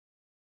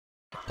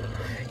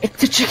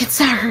It's a chicken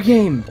soccer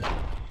game!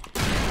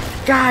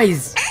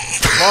 Guys!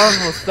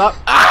 Marvel, stop.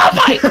 Oh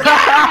my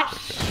gosh!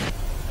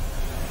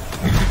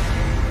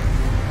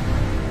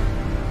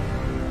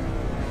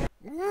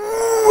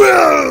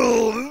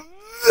 Well,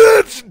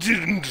 that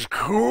didn't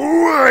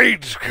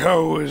quite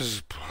go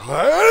as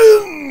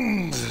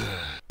planned.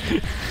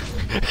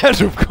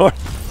 And of course,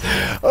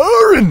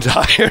 our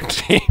entire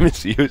team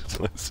is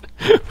useless.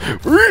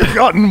 We've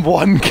gotten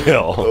 1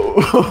 kill.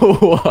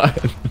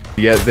 What?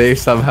 Yet they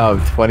somehow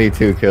have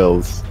 22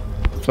 kills.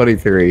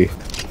 23.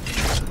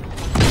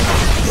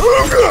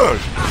 Oh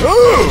gosh!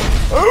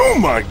 Oh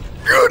my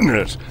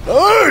goodness!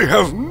 I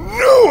have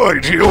no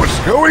idea what's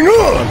going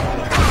on!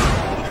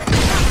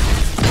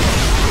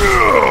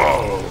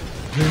 Oh.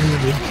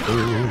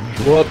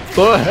 What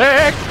the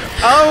heck?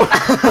 Oh!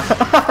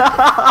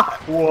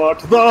 What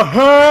the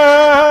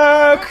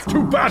heck?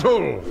 To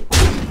battle!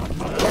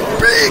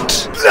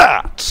 Beat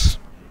that!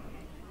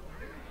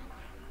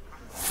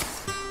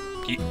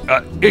 I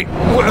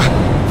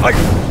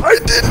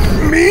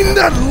didn't mean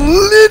that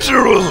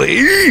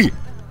literally!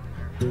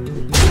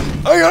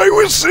 I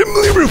was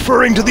simply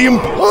referring to the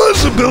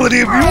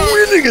impossibility of you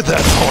winning at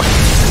that point!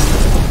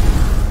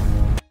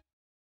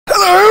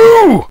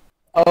 Hello!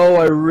 Oh,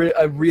 I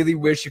really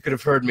wish you could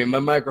have heard me. My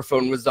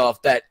microphone was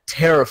off. That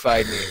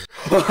terrified me.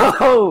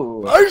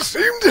 Whoa! I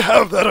seem to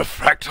have that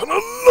effect on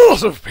a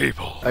lot of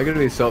people. I'm gonna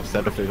be so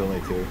upset if there's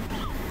only 2.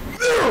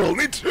 There are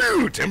only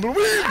 2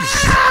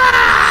 Timbleweeds!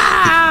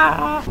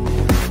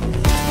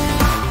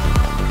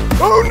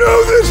 Oh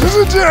no, this is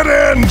a dead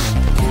end!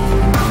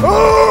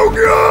 Oh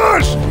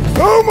gosh!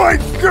 Oh my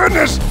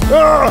goodness!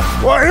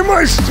 Why am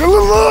I still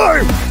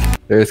alive?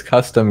 There's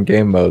custom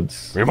game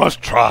modes. We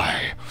must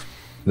try.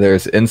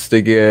 There's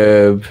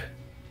Instagib,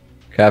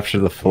 capture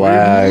the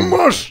flag. We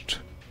must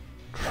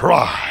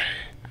try.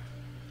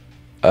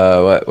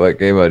 What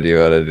game mode do you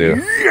want to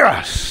do?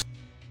 Yes!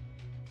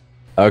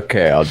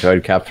 Okay, I'll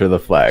join capture the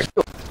flag.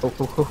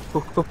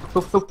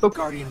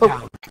 Guardian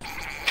down.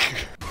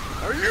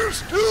 Are you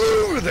still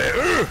over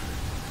there?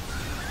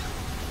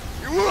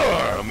 You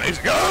are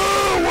amazing.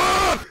 Oh,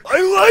 what?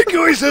 I like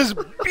how he says,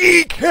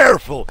 be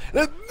careful. And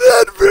at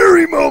that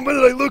very moment,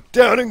 I look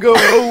down and go,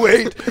 oh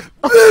wait,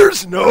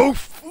 there's no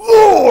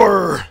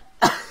floor.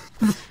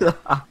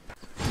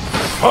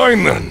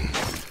 Fine then.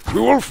 We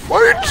will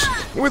fight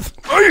with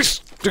ice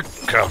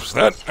cups.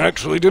 That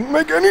actually didn't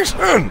make any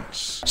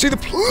sense. See, the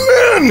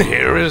plan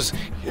here is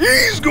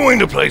he's going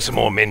to play some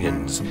more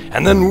minions,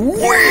 and then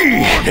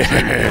we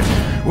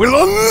will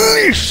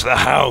unleash the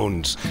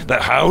hounds. The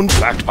hounds,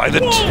 backed by the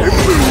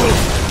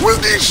Timberwolf, will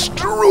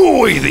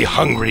destroy the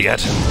hungry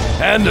Etten.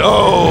 And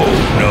oh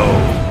no,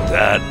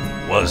 that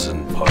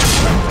wasn't part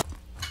of it.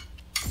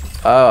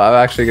 Oh, I'm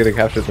actually gonna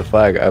capture the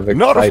flag. I'm excited.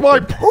 Not if my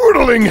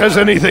portaling has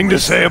anything to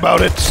say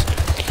about it.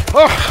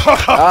 No!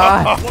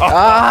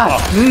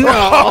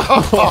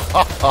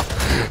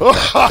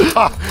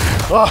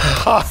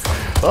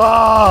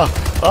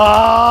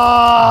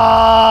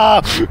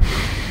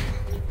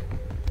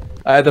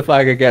 I had the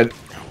flag again.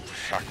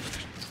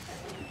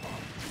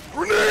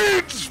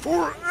 Grenades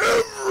for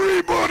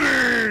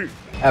everybody!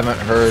 Haven't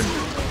heard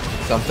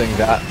something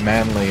that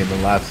manly in the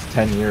last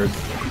 10 years.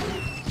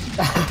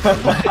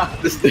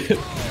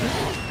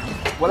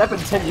 What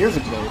happened 10 years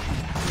ago?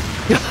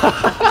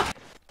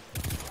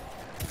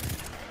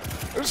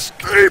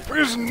 Escape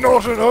is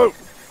not an out.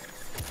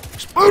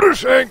 Exploder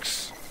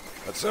Shanks!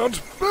 That sounds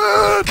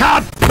bad!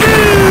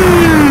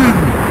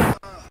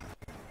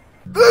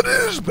 That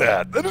is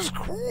bad. That is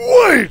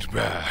quite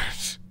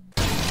bad.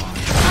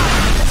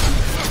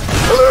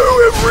 Hello,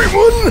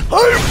 everyone!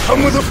 I've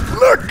come with a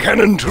flag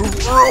cannon to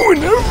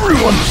ruin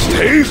everyone's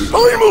day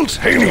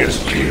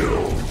simultaneously.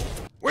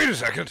 Wait a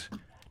second.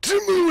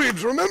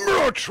 Timbleweeds, remember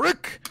our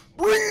trick?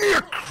 Bring me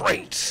a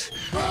crate.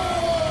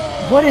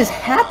 What is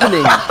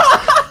happening?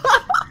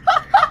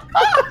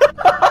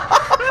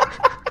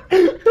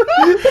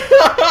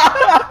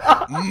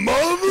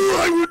 Mother,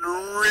 I would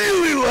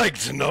really like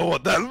to know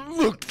what that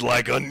looked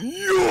like on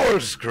your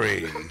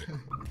screen.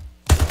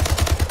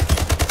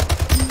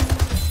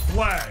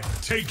 Flag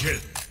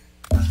taken.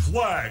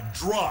 Flag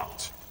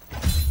dropped.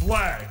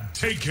 Flag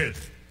taken.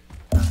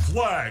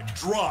 Flag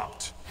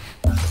dropped.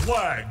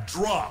 Flag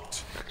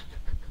dropped.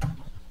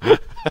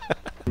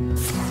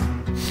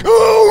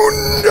 Oh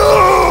no!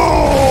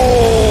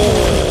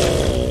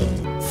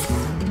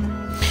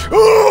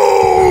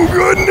 Oh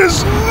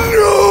goodness,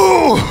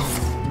 no!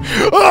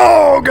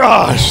 Oh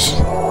gosh!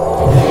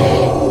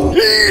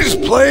 He's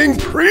playing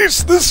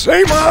priest the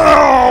same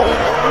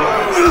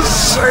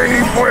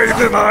way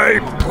that I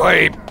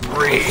play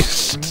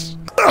priest.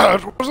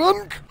 That was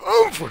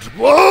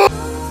uncomfortable.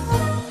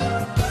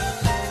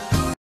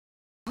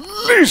 At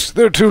least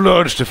they're too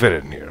large to fit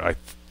in here, I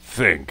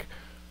think.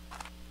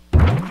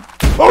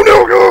 Oh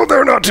no, no,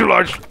 they're not too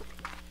large.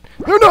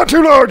 They're not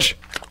too large.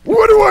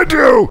 What do I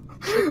do?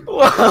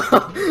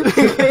 Well,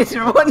 in case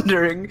you're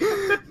wondering,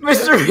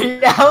 Mr.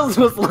 Meows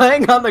was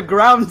laying on the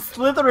ground,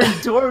 slithering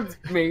towards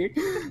me.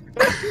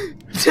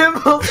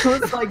 Dimples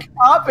was like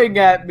hopping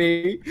at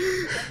me,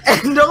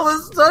 and all of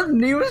a sudden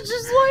he was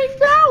just laying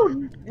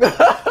down.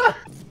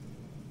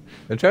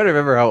 I'm trying to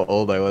remember how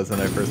old I was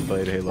when I first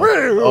played Halo.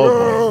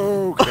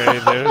 Oh, okay,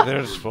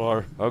 there's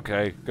 4.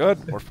 Okay,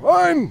 good. We're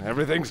fine.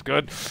 Everything's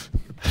good.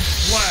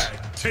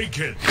 Flag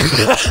taken.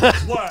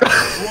 Flag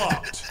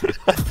dropped.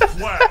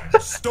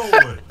 Flag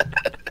stolen.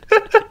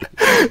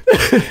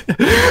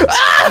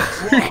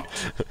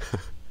 Dropped.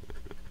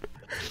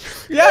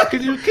 Yeah,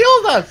 because you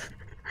killed us!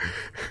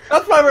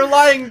 That's why we're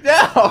lying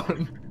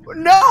down!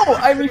 No,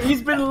 I mean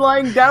he's been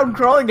lying down,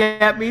 crawling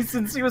at me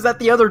since he was at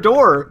the other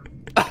door.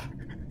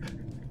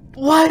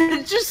 What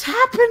just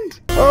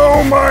happened?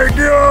 Oh my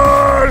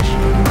gosh!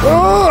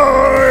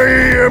 I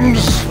am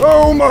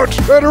so much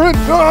better at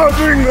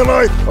dodging than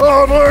I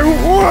thought I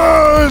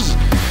was!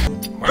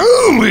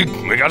 Well, we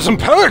got some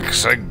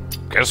packs. I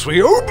guess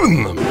we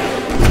open them.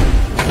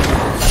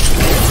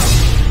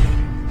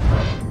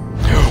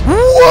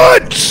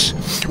 What?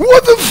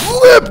 What the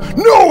flip?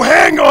 No,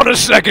 hang on a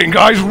second,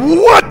 guys.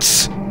 What?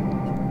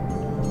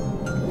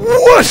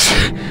 What?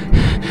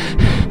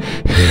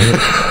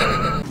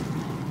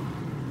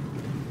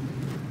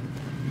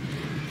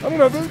 I don't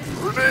know,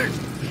 they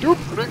do a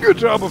pretty good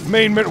job of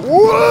main men. Whoa!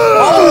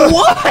 Oh,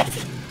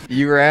 what?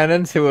 You ran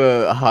into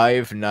a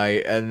hive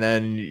knight, and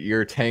then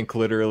your tank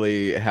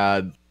literally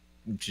had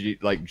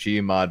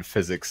Gmod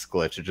physics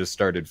glitch. It just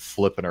started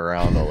flipping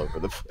around all over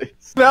the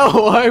place.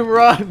 No, I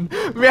run!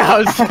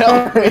 Meows,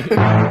 help me!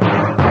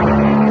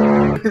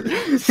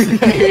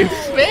 Save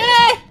me!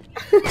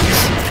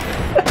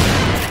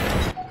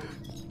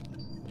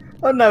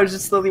 Oh no, he's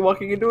just slowly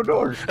walking into a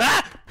door.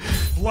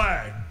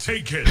 Flag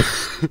taken.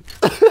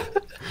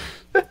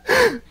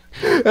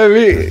 I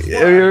mean,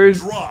 Flag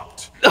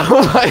dropped.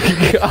 oh my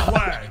god.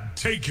 Flag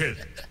taken.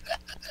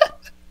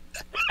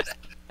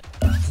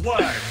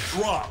 Flag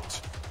dropped.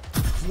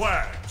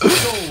 Flag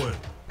stolen.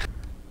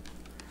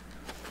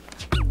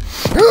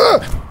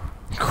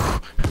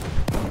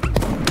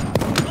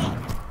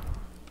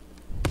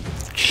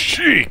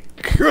 Gee,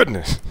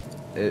 goodness.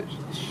 It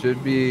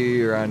should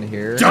be around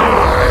here.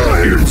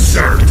 Die,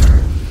 insert.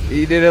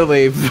 He didn't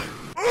leave.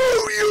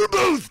 Oh, you're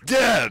both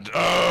dead.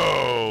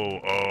 Oh.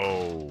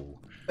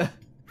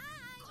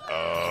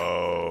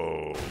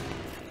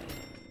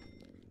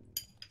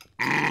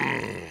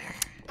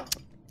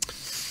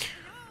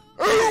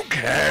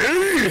 Okay.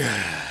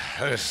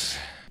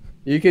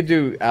 You could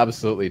do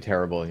absolutely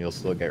terrible and you'll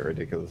still get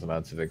ridiculous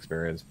amounts of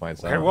experience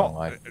points. Okay, well,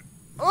 I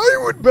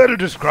would better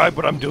describe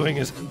what I'm doing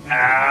as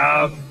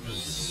absolute.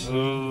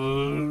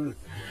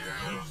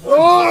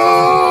 Oh,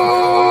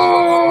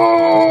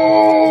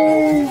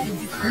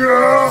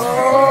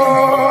 God!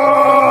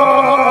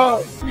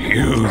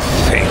 You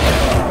think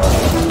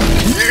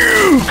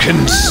you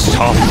can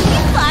stop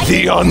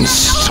the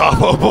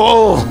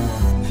unstoppable?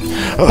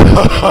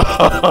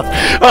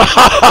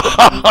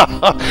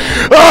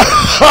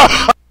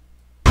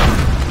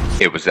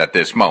 It was at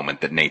this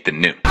moment that Nathan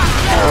knew.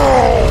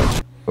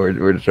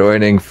 We're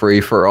joining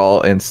Free for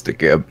All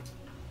Instagib.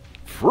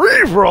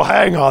 Free for all,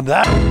 hang on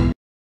that.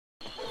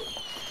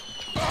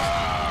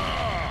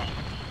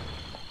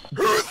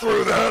 Who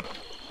threw that?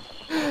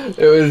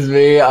 It was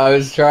me. I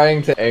was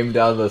trying to aim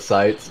down the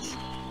sights.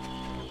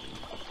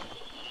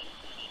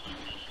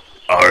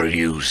 Are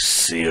you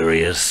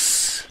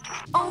serious?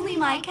 Only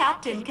my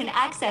captain can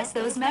access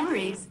those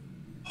memories.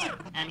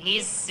 And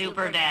he's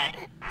super dead.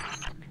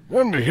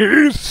 And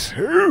he's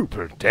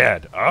super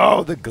dead.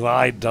 Oh, the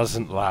glide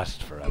doesn't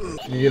last forever.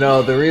 You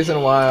know, the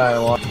reason why I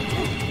want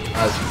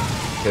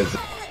because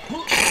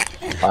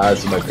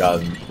plasma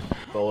gun.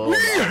 The little We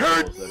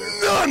heard nozzles that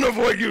none of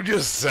what you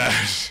just said.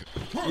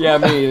 Yeah,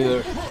 me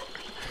either.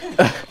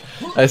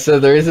 I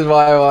said the reason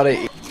why I want to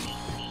eat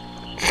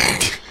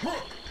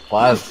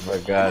plasma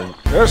gun.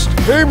 Just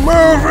keep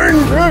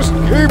moving, just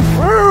keep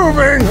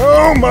moving.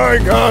 Oh my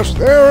gosh,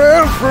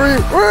 they're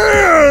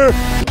everywhere.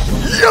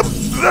 Yep,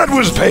 that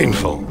was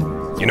painful.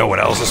 You know what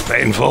else is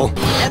painful?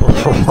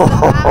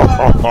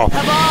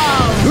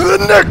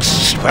 The next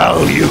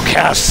spell you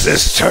cast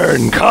this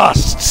turn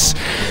costs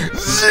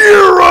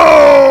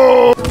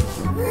 0!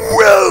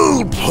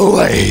 Well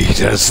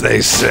played, as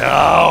they say.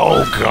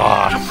 Oh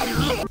god.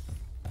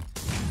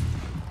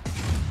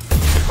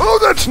 Oh,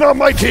 that's not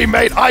my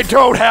teammate. I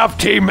don't have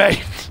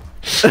teammates.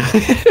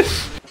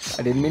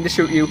 I didn't mean to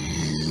shoot you.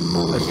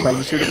 I was trying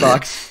to shoot a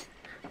box.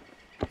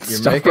 You're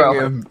Stop making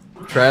growling. him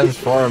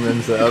transform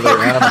into other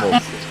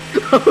animals.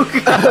 Oh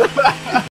god.